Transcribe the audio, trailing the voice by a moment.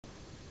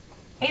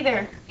Hey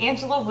there,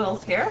 Angela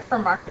Wills here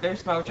from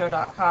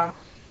MarketersMojo.com,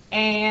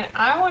 and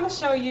I want to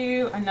show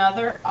you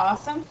another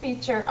awesome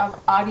feature of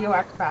Audio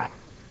Acrobat.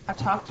 I've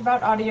talked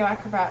about Audio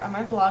Acrobat on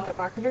my blog at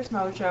Marketers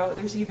Mojo.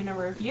 There's even a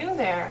review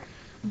there,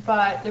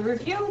 but the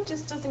review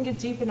just doesn't get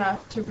deep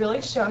enough to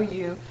really show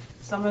you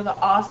some of the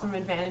awesome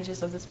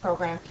advantages of this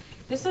program.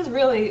 This is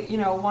really,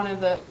 one of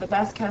the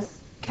best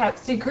kept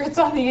secrets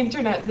on the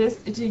internet,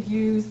 to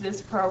use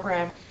this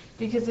program,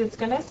 because it's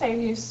going to save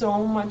you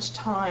so much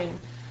time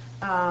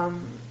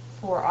um,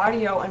 for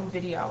audio and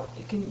video.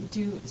 It can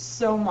do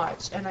so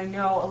much, and I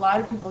know a lot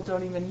of people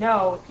don't even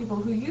know, people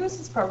who use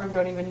this program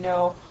don't even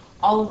know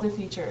all of the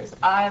features.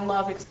 I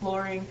love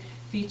exploring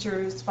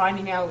features,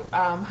 finding out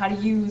how to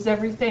use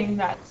everything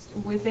that's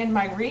within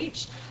my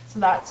reach, so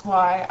that's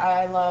why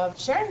I love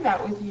sharing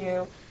that with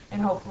you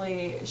and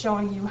hopefully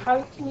showing you how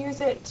you can use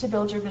it to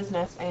build your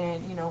business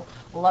and,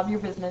 love your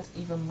business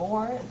even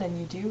more than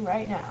you do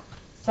right now.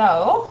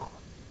 So,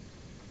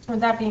 with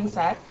that being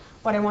said,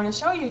 what I want to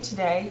show you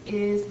today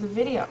is the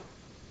video.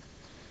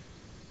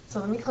 So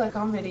let me click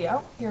on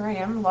video. Here I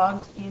am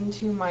logged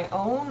into my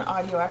own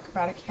Audio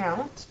Acrobat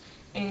account,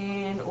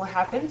 and what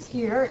happens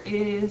here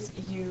is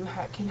you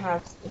can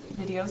have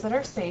videos that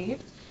are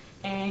saved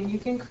and you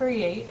can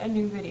create a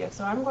new video.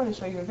 So I'm going to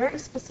show you a very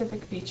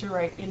specific feature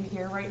right in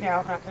here right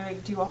now. I'm not going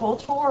to do a whole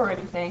tour or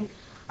anything.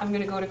 I'm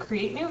going to go to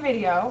create new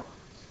video,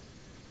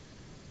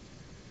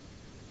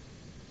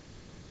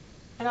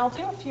 and I'll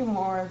do a few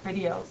more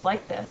videos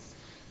like this,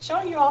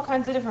 showing you all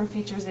kinds of different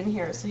features in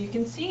here. So you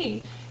can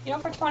see,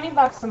 for 20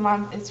 bucks a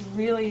month, it's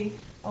really,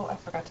 oh, I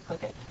forgot to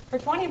click it. For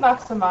 20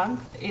 bucks a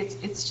month,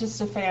 it's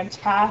just a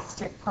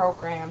fantastic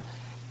program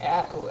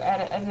at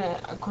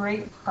a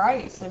great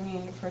price. I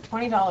mean, for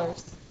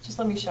 $20, just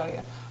let me show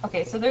you.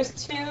 Okay, so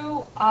there's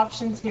two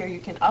options here. You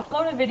can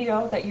upload a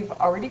video that you've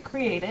already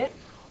created,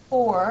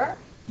 or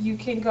you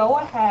can go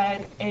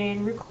ahead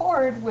and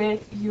record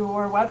with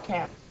your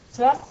webcam.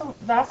 So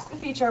that's the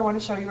feature I want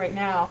to show you right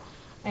now,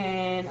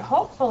 and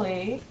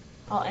hopefully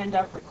I'll end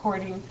up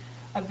recording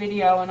a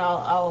video, and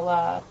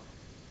I'll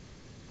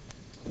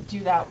do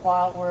that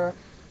while we're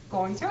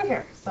going through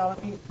here. So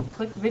let me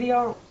click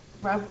Video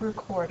Web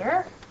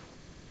Recorder.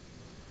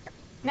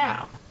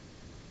 Now,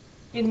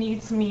 it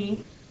needs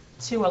me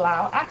to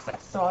allow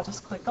access, so I'll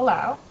just click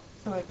Allow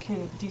so it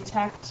can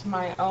detect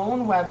my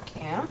own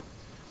webcam.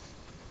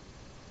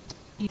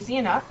 Easy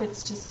enough.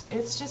 It's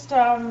just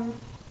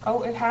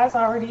oh, it has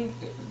already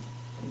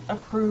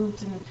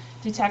approved and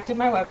detected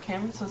my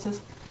webcam, so it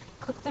says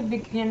click the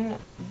begin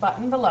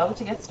button below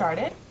to get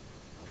started.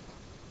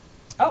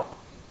 Oh,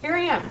 here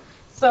I am.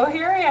 So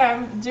here I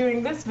am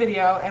doing this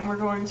video, and we're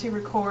going to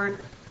record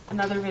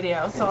another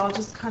video. So I'll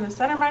just kind of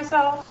center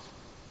myself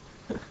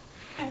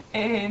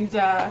and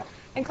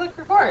click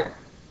record.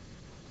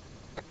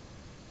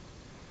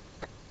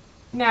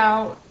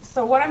 Now,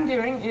 so what I'm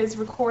doing is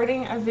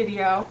recording a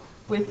video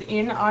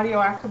within Audio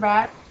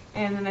Acrobat,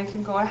 and then I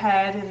can go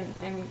ahead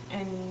and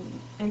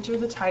enter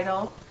the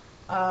title.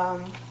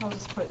 I'll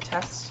just put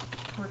test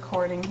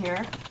recording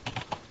here.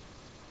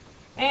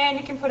 And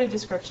you can put a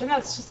description.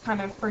 That's just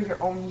kind of for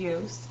your own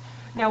use.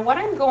 Now, what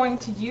I'm going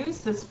to use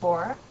this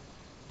for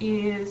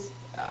is,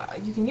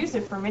 you can use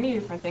it for many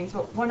different things,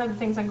 but one of the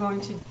things I'm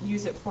going to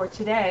use it for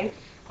today,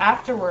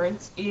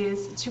 afterwards,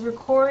 is to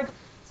record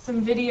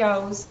some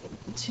videos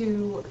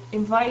to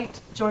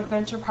invite joint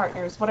venture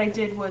partners. What I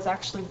did was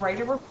actually write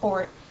a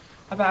report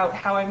about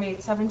how I made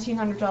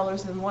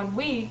 $1,700 in 1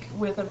 week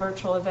with a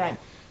virtual event.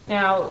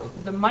 Now,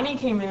 the money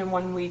came in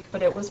 1 week,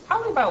 but it was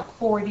probably about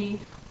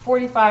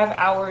 45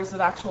 hours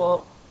of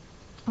actual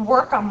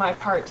work on my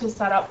part to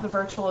set up the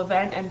virtual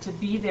event and to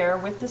be there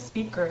with the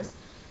speakers.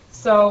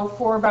 So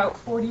for about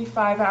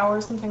 45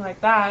 hours, something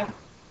like that,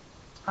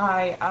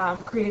 I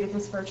created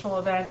this virtual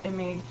event and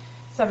made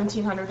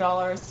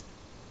 $1,700.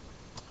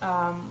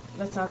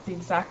 That's not the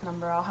exact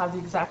number. I'll have the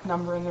exact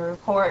number in the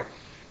report.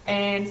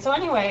 And so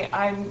anyway,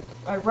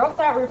 I wrote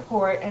that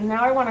report, and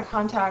now I want to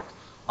contact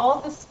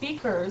all the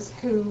speakers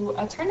who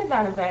attended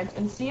that event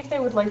and see if they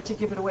would like to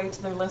give it away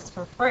to their list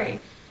for free.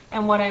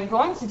 And what I'm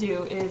going to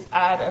do is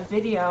add a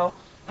video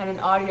and an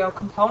audio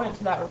component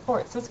to that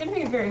report. So it's going to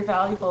be very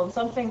valuable and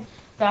something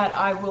that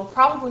I will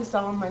probably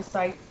sell on my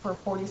site for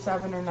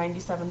 $47 or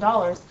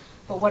 $97.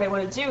 But what I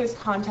want to do is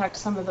contact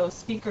some of those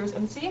speakers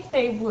and see if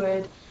they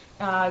would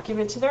give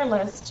it to their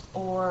list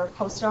or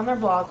post it on their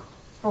blog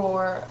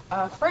for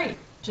free,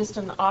 just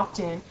an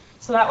opt-in,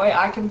 so that way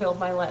I can build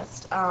my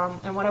list.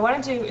 And what I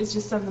want to do is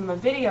just send them a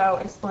video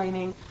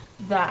explaining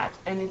that,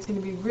 and it's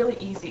going to be really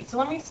easy. So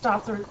let me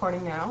stop the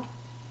recording now.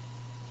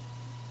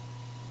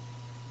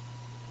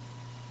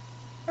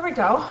 There we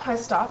go. I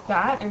stopped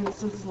that, and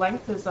this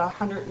length is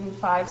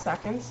 105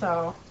 seconds,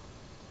 so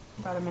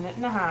about 1.5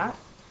 minutes.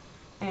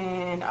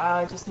 And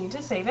I just need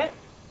to save it.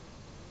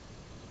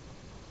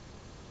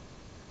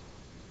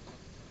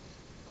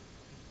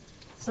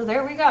 So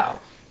there we go.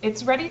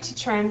 It's ready to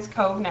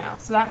transcode now.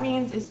 So that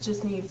means it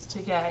just needs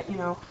to get,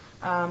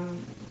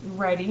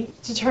 ready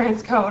to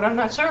transcode. I'm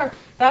not sure.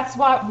 That's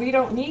what we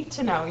don't need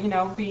to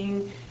know,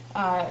 being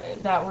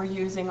that we're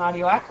using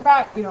Audio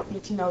Acrobat. We don't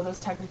need to know those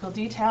technical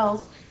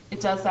details. It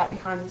does that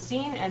behind the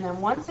scene, and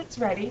then once it's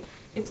ready,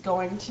 it's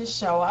going to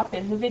show up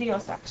in the video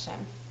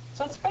section.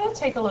 So it's going to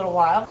take a little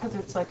while because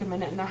it's like a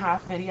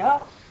 1.5-minute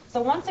video.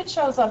 So once it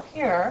shows up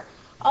here,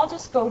 I'll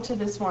just go to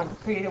this one,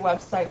 create a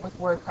website with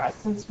WordPress,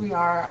 since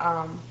we're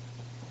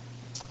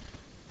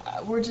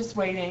just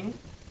waiting.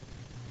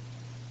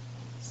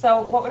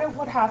 So what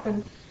would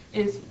happen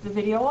is the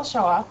video will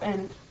show up,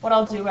 and what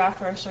I'll do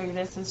after I show you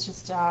this is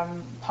just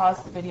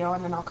pause the video,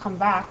 and then I'll come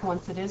back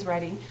once it is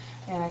ready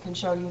and I can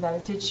show you that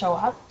it did show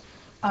up.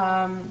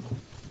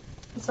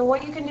 So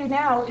what you can do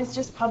now is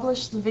just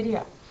publish the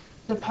video.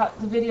 The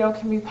video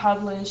can be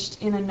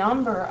published in a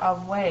number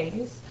of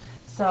ways.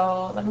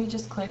 So let me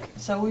just click.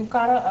 So we've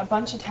got a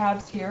bunch of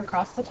tabs here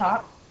across the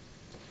top.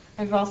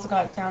 I've also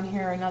got down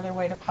here another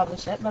way to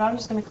publish it, but I'm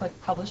just going to click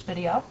Publish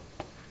Video.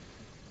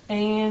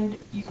 And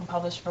you can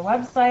publish for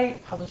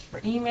website, publish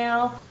for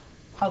email,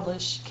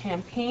 publish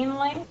campaign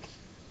link.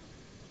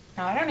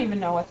 Now I don't even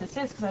know what this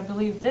is because I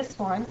believe this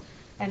one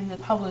and the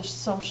publish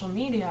social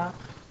media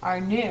are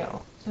new.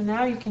 So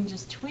now you can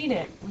just tweet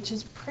it, which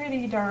is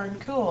pretty darn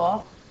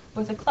cool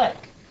with a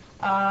click.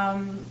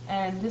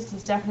 And this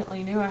is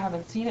definitely new. I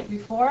haven't seen it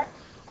before.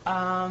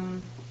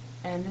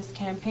 And this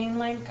campaign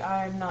link,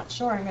 I'm not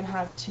sure. I'm going to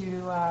have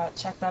to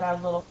check that out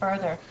a little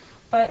further.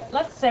 But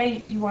let's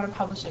say you want to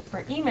publish it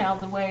for email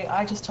the way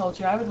I just told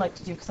you I would like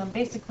to do, because I'm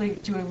basically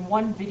doing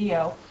one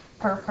video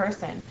per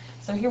person.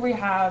 So here we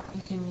have,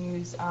 you can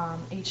use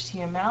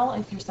HTML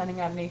if you're sending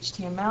out an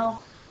HTML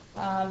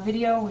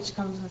video, which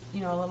comes with, a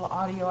little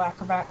Audio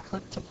Acrobat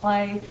click to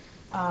play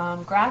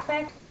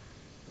graphic.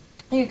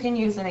 You can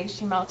use an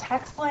HTML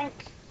text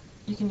link.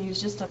 You can use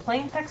just a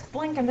plain text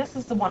link, and this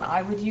is the one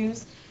I would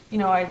use.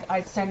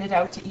 I'd send it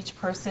out to each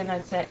person.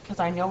 I'd say, because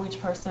I know each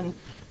person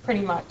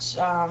pretty much.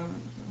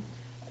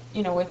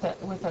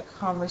 With a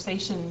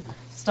conversation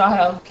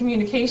style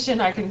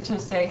communication, I can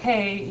just say,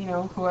 hey,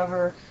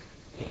 whoever,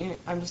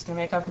 I'm just going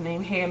to make up a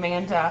name, hey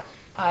Amanda,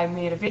 I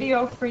made a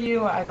video for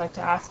you, I'd like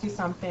to ask you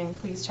something,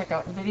 please check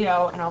out the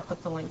video, and I'll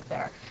put the link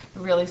there. A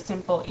really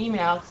simple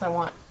email because I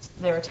want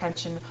their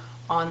attention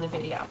on the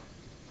video.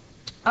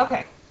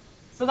 Okay,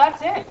 so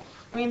that's it.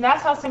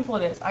 That's how simple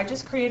it is. I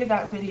just created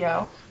that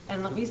video,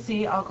 and let me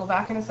see, I'll go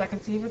back in a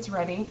second, see if it's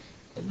ready.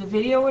 The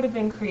video would have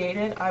been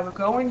created. I would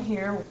go in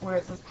here where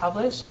it says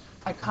publish.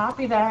 I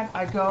copy that.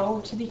 I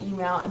go to the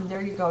email, and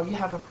there you go. You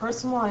have a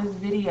personalized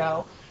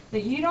video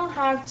that you don't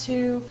have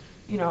to,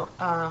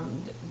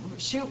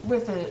 shoot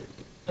with a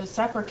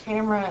separate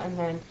camera and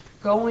then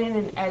go in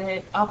and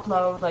edit,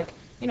 upload.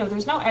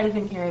 There's no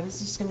editing here.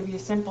 This is just going to be a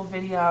simple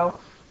video,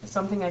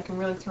 something I can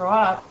really throw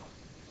up.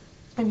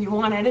 If you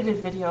want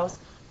edited videos,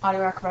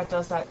 Audio Acrobat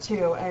does that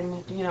too.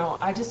 And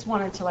I just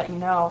wanted to let you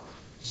know.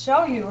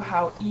 Show you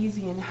how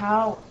easy and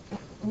how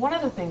one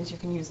of the things you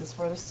can use this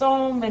for. There's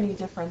so many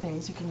different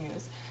things you can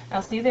use.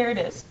 Now see, there it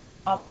is,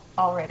 up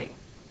already.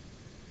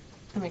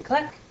 Let me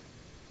click.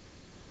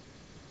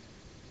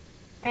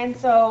 And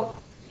so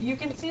you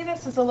can see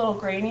this is a little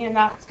grainy, and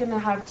that's going to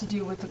have to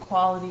do with the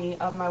quality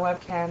of my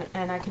webcam.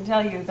 And I can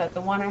tell you that the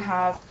one I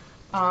have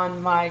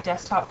on my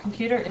desktop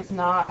computer is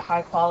not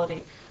high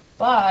quality.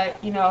 But,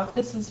 if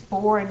this is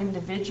for an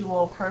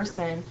individual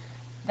person,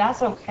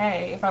 that's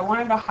okay. If I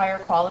wanted a higher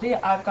quality,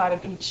 I've got an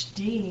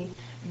HD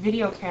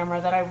video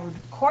camera that I would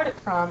record it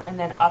from and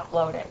then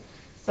upload it.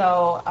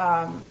 So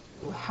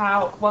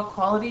what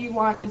quality you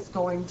want is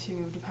going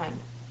to depend.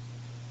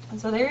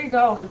 And so there you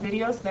go, the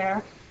video's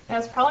there. Now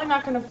it's probably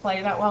not going to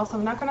play that well, so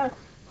I'm not going to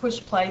push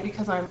play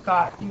because I've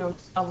got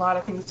a lot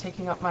of things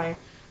taking up my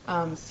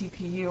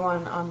CPU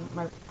on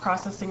my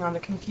processing on the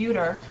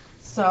computer.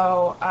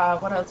 So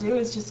what I'll do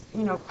is just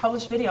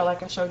publish video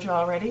like I showed you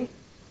already.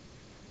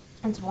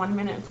 It's 1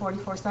 minute and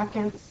 44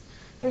 seconds.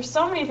 There's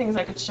so many things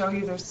I could show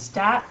you. There's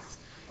stats.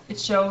 It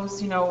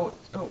shows,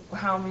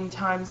 how many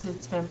times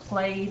it's been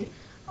played,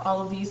 all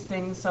of these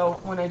things. So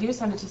when I do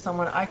send it to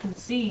someone, I can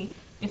see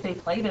if they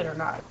played it or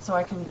not. So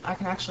I can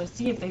actually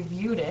see if they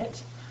viewed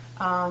it.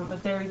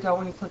 But there you go.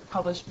 When you click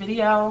Publish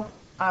Video,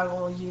 I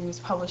will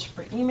use Publish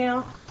for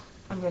Email.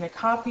 I'm going to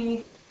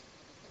copy.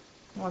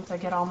 Once I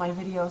get all my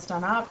videos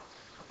done up,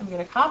 I'm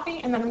going to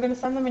copy, and then I'm going to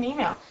send them an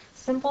email.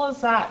 Simple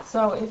as that.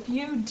 So if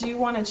you do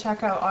want to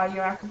check out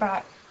Audio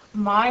Acrobat,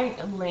 my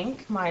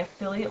link, my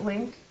affiliate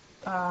link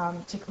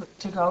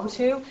to go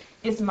to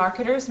is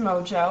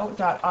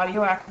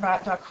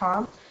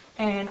marketersmojo.audioacrobat.com,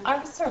 and I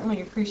would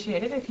certainly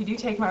appreciate it if you do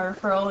take my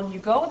referral and you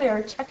go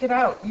there, check it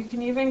out. You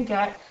can even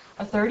get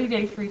a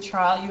 30-day free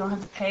trial. You don't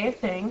have to pay a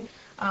thing.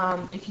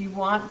 If you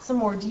want some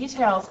more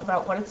details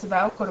about what it's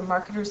about, go to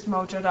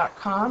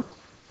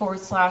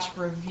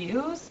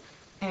marketersmojo.com/reviews.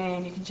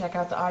 And you can check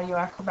out the Audio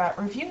Acrobat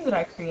review that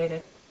I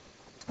created.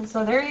 And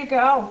so there you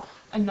go.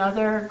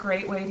 Another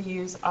great way to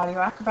use Audio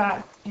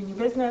Acrobat in your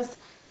business,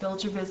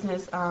 build your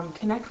business,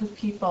 connect with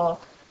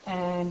people,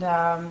 and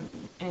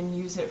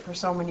use it for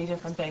so many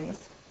different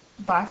things.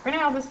 Bye for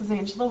now. This is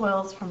Angela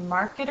Wills from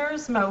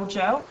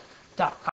marketersmojo.com.